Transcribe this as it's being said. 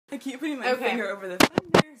I keep putting my finger over the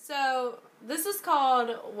thunder. So, this is called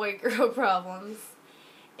White Girl Problems.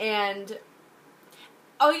 And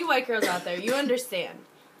all you white girls out there, you understand.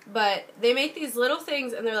 But they make these little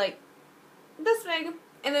things, and they're like, this big.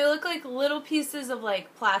 And they look like little pieces of,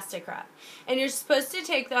 like, plastic wrap. And you're supposed to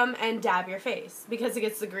take them and dab your face. Because it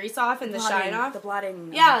gets the grease off and the shine off. The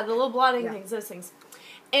blotting. Yeah, the little blotting things, those things.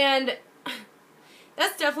 And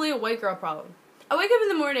that's definitely a white girl problem. I wake up in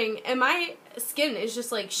the morning, and my skin is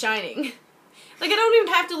just, like, shining. Like, I don't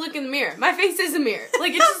even have to look in the mirror. My face is a mirror.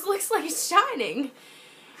 Like, it just looks like it's shining.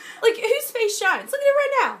 Like, whose face shines? Look at it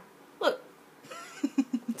right now. Look.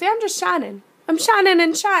 See, I'm just shining. I'm shining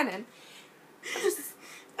and shining.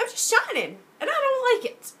 I'm just shining. And I don't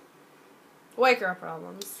like it. White girl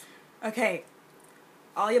problems. Okay.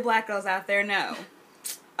 All you black girls out there know.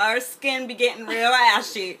 Our skin be getting real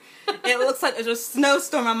ashy. It looks like there's a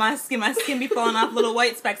snowstorm on my skin. My skin be falling off, little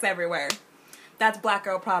white specks everywhere. That's black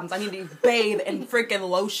girl problems. I need to bathe in freaking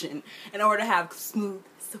lotion in order to have smooth,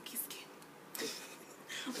 silky skin.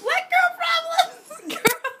 Black girl problems!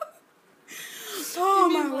 Girl. Oh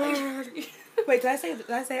my word. Wait, did I say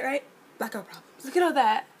it right? Black girl problems. Look at all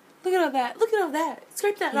that. Look at all that. Look at all that.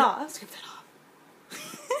 Scrape that off. Scrape that off.